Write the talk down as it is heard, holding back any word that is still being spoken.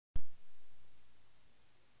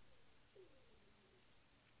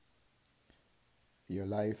Your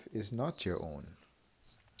life is not your own,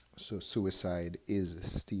 so suicide is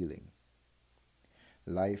stealing.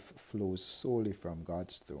 Life flows solely from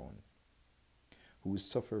God's throne, whose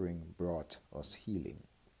suffering brought us healing.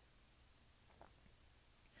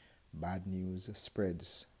 Bad news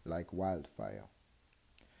spreads like wildfire.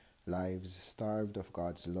 Lives starved of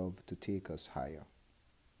God's love to take us higher.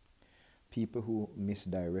 People who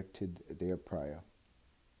misdirected their prayer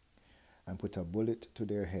and put a bullet to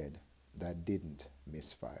their head that didn't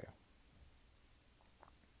misfire.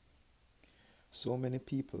 So many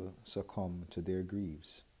people succumb to their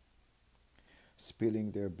griefs,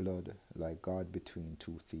 spilling their blood like God between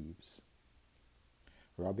two thieves,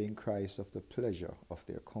 robbing Christ of the pleasure of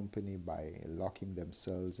their company by locking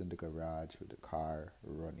themselves in the garage with the car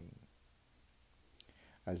running.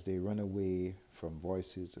 As they run away from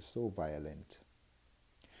voices so violent,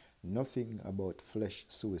 nothing about flesh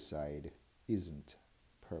suicide isn't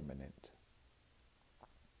permanent.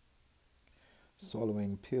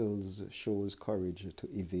 Swallowing pills shows courage to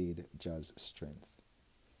evade Jah's strength.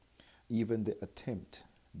 Even the attempt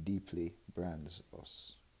deeply brands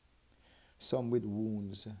us. Some with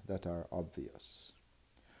wounds that are obvious,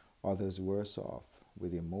 others worse off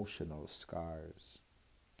with emotional scars.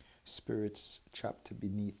 Spirits trapped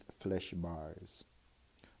beneath flesh bars,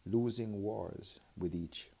 losing wars with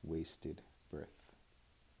each wasted breath.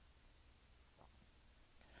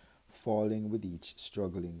 Falling with each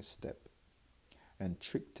struggling step, and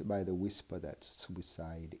tricked by the whisper that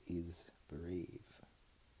suicide is brave.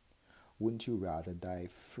 Wouldn't you rather die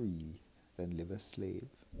free than live a slave?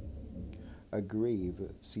 A grave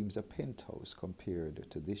seems a penthouse compared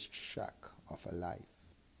to this shack of a life.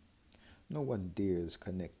 No one dares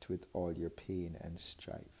connect with all your pain and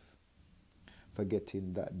strife,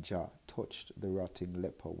 forgetting that Jah touched the rotting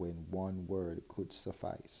leper when one word could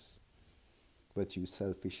suffice. But you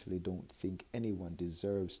selfishly don't think anyone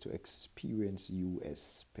deserves to experience you,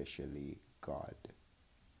 especially God.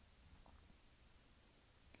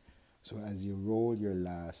 So as you roll your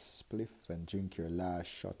last spliff and drink your last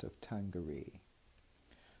shot of Tanqueray,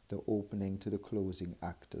 the opening to the closing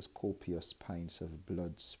act as copious pints of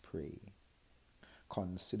blood spray,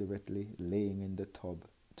 considerately laying in the tub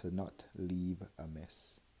to not leave a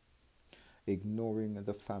mess, ignoring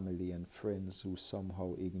the family and friends who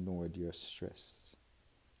somehow ignored your stress,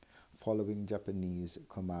 following Japanese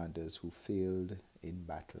commanders who failed in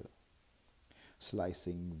battle,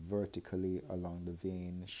 slicing vertically along the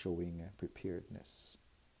vein showing preparedness,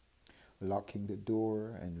 locking the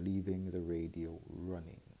door and leaving the radio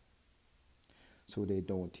running so they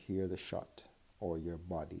don't hear the shot or your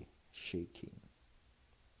body shaking.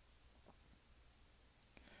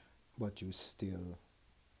 But you still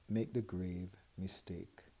make the grave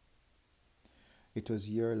mistake. It was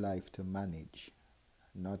your life to manage,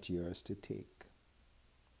 not yours to take.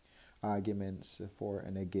 Arguments for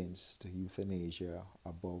and against euthanasia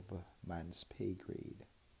above man's pay grade.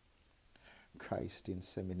 Christ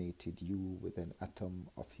inseminated you with an atom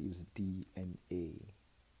of his DNA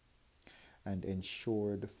and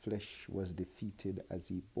ensured flesh was defeated as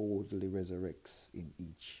he boldly resurrects in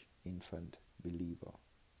each infant believer,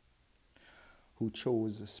 who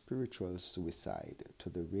chose spiritual suicide to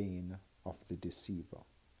the reign of the deceiver.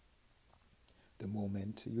 The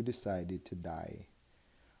moment you decided to die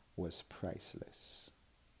was priceless.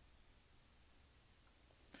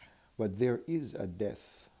 But there is a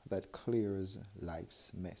death that clears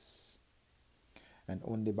life's mess, and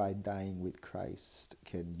only by dying with Christ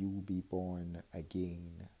can you be born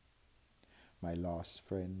again. My lost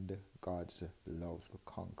friend, God's love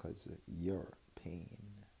conquers your pain.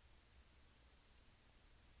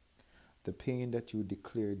 The pain that you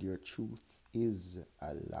declared your truth is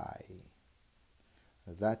a lie.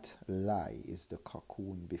 That lie is the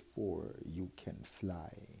cocoon before you can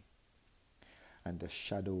fly. And the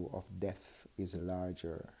shadow of death is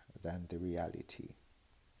larger than the reality.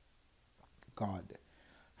 God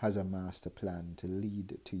has a master plan to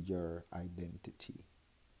lead to your identity.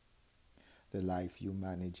 The life you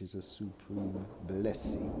manage is a supreme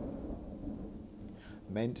blessing,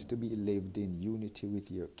 meant to be lived in unity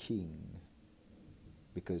with your King,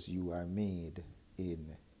 because you are made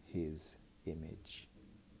in his image.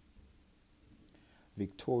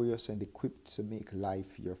 Victorious and equipped to make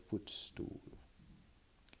life your footstool.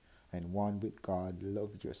 And one with God,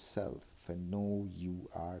 love yourself and know you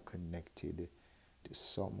are connected to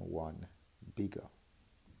someone bigger.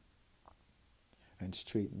 And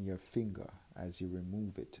straighten your finger as you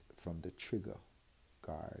remove it from the trigger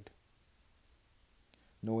guard.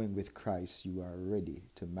 Knowing with Christ you are ready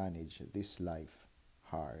to manage this life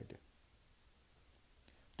hard.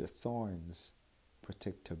 The thorns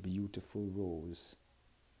protect a beautiful rose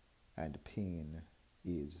and pain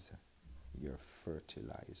is your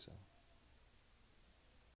fertilizer.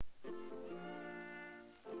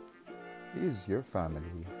 Is your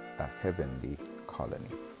family a heavenly colony?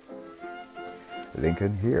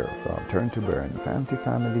 Lincoln here from Turn to Burn,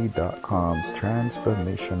 FamilyFamily.com's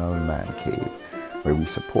transformational man cave, where we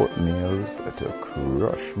support males to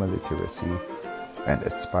crush maliteracy and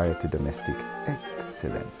aspire to domestic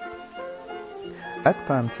excellence. At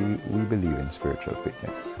FamT, we believe in spiritual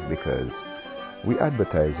fitness because we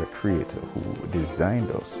advertise a creator who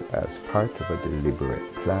designed us as part of a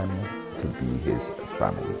deliberate plan to be his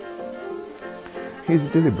family. His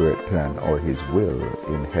deliberate plan, or his will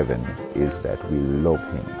in heaven, is that we love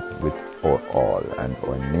him with our all and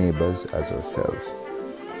our neighbors as ourselves.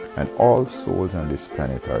 And all souls on this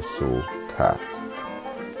planet are so tasked.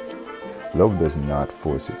 Love does not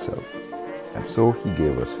force itself. And so he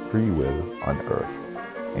gave us free will on earth,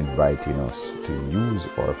 inviting us to use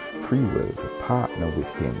our free will to partner with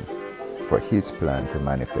him for his plan to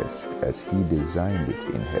manifest as he designed it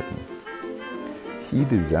in heaven. He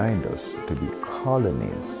designed us to be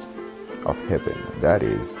colonies of heaven, that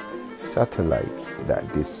is, satellites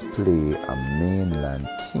that display a mainland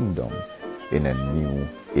kingdom in a new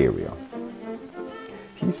area.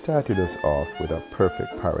 He started us off with a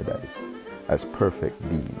perfect paradise as perfect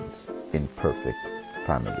beings in perfect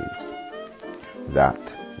families.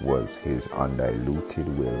 That was his undiluted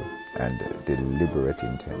will and deliberate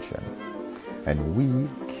intention. And we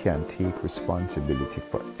can take responsibility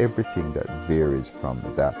for everything that varies from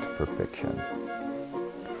that perfection.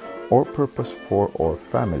 Our purpose for our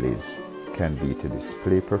families can be to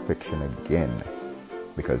display perfection again,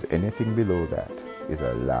 because anything below that is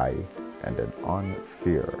a lie and an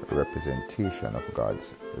unfair representation of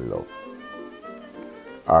God's love.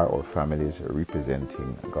 Are our families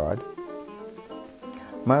representing God?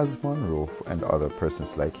 Miles Monroe and other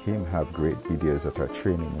persons like him have great videos that are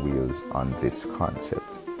training wheels on this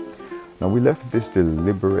concept. Now, we left this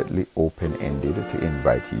deliberately open-ended to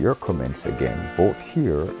invite your comments again, both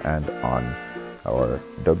here and on our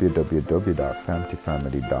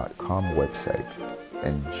www.famtifamily.com website.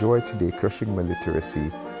 Enjoy today crushing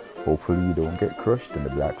maliteracy. Hopefully you don't get crushed in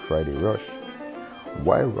the Black Friday rush.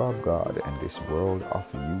 Why rob God and this world of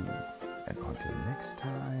you? And until next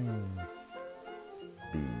time,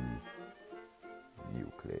 be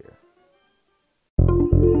nuclear.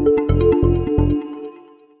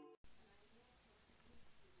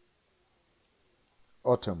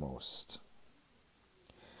 Uttermost.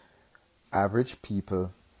 Average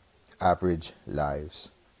people, average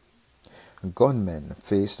lives. Gunmen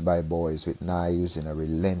faced by boys with knives in a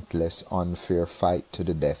relentless, unfair fight to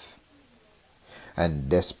the death. And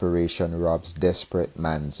desperation robs desperate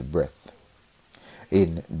man's breath.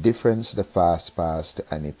 Indifference the fast past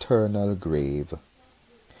an eternal grave.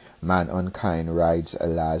 Man unkind rides a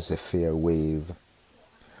laissez-faire wave,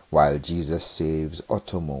 while Jesus saves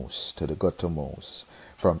uttermost to the guttermost,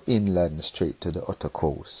 from inland straight to the utter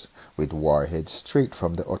coast, with warhead straight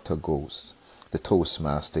from the utter ghost, the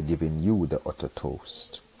toastmaster giving you the utter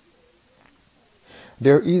toast.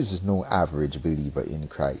 There is no average believer in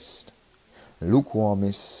Christ. Lukewarm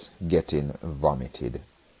is getting vomited.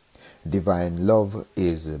 Divine love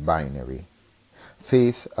is binary.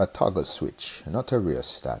 Faith a toggle switch, not a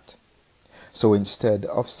rheostat. So instead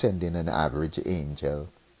of sending an average angel,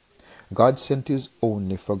 God sent his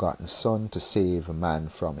only forgotten Son to save man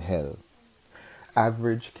from hell.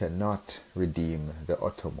 Average cannot redeem the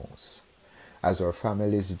uttermost. As our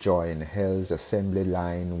families join hell's assembly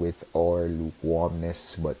line with our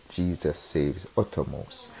lukewarmness, but Jesus saves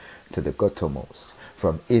uttermost to the guttermost,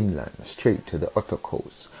 from inland straight to the utter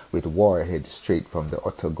coast, with warhead straight from the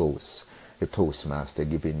utter ghost, the toastmaster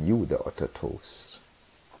giving you the utter toast.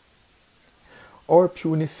 Our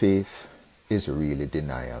puny faith is really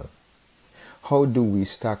denial. How do we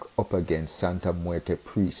stack up against Santa Muerte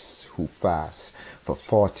priests who fast for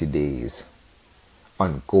 40 days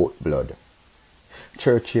on goat blood?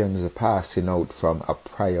 Churchians passing out from a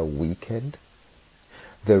prior weekend?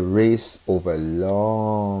 The race over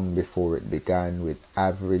long before it began, with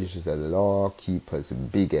average the law keeper's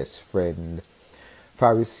biggest friend.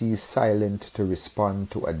 Pharisees silent to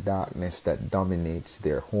respond to a darkness that dominates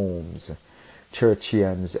their homes.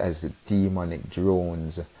 Churchians as demonic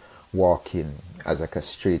drones, walking as a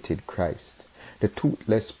castrated Christ. The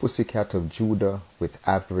toothless pussycat of Judah, with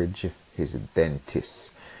average his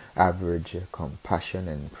dentist. Average compassion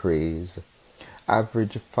and praise.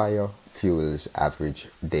 Average fire fuels average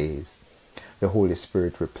days. The Holy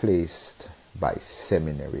Spirit replaced by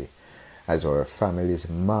seminary, as our families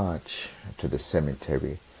march to the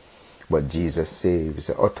cemetery, But Jesus saves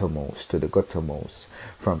the uttermost to the guttermost,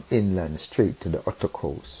 from inland straight to the utter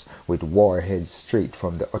coast, with warheads straight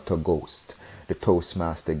from the utter ghost, the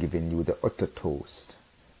Toastmaster giving you the utter toast.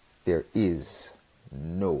 There is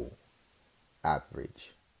no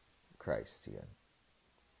average Christian.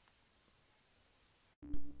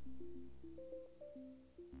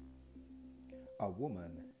 A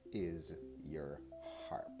woman is your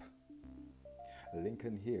harp.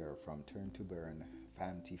 Lincoln here from Turn to Burn,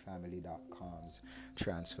 FantyFamily.com's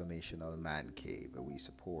Transformational Man Cave, where we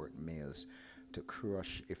support males to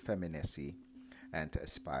crush effeminacy and to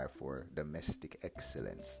aspire for domestic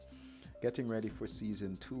excellence. Getting ready for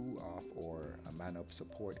season 2 of our Man Up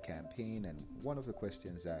support campaign, and one of the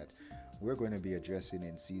questions that we're going to be addressing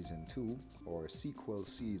in season 2 or sequel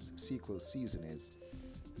season is,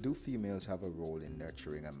 do females have a role in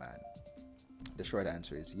nurturing a man? The short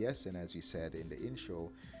answer is yes, and as we said in the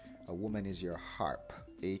intro, a woman is your harp,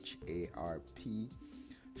 HARP,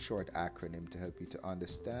 short acronym to help you to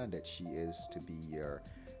understand that she is to be your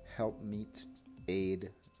helpmeet,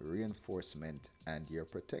 aid, reinforcement, and your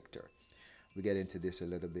protector. We get into this a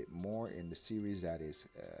little bit more in the series that is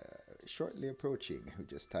shortly approaching. We're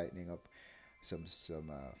just tightening up some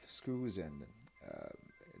screws and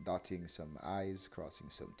dotting some I's, crossing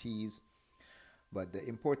some T's. But the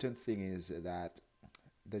important thing is that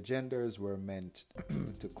the genders were meant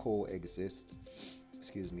to coexist.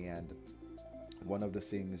 And one of the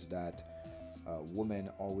things that women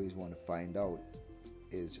always want to find out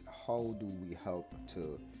is, how do we help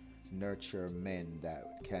to nurture men that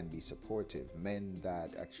can be supportive, men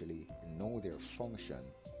that actually know their function,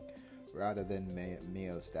 rather than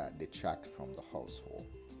males that detract from the household.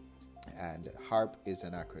 And HARP is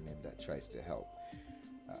an acronym that tries to help.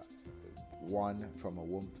 One,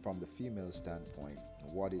 from the female standpoint,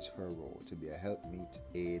 what is her role? To be a helpmeet,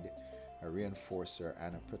 aid, a reinforcer,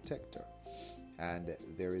 and a protector. And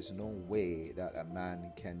there is no way that a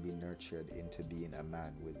man can be nurtured into being a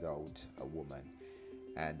man without a woman,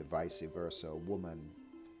 and vice versa. A woman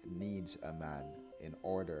needs a man in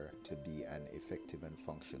order to be an effective and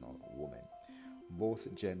functional woman.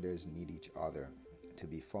 Both genders need each other to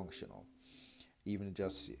be functional. Even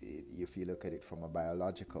just if you look at it from a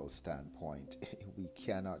biological standpoint, we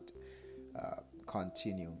cannot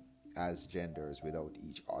continue as genders without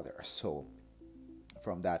each other. So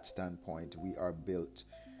from that standpoint, we are built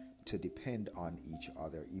to depend on each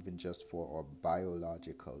other, even just for our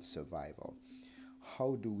biological survival.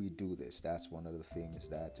 How do we do this? That's one of the things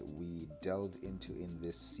that we delve into in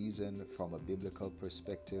this season from a biblical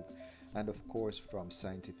perspective, and of course from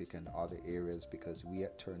scientific and other areas, because we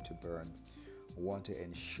at Turn to Burn want to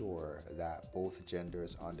ensure that both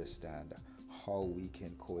genders understand how we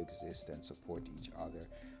can coexist and support each other.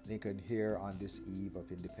 Lincoln here on this eve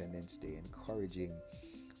of Independence Day, encouraging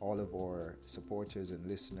all of our supporters and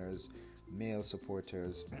listeners, male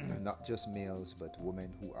supporters, not just males, but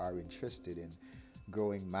women who are interested in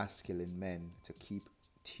growing masculine men, to keep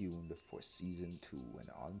tuned for season 2. And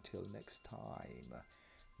until next time,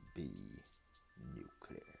 be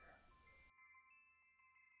nuclear.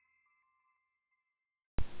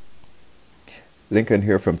 Lincoln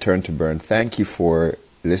here from Turn to Burn. Thank you for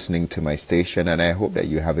listening to my station, and I hope that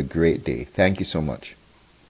you have a great day. Thank you so much.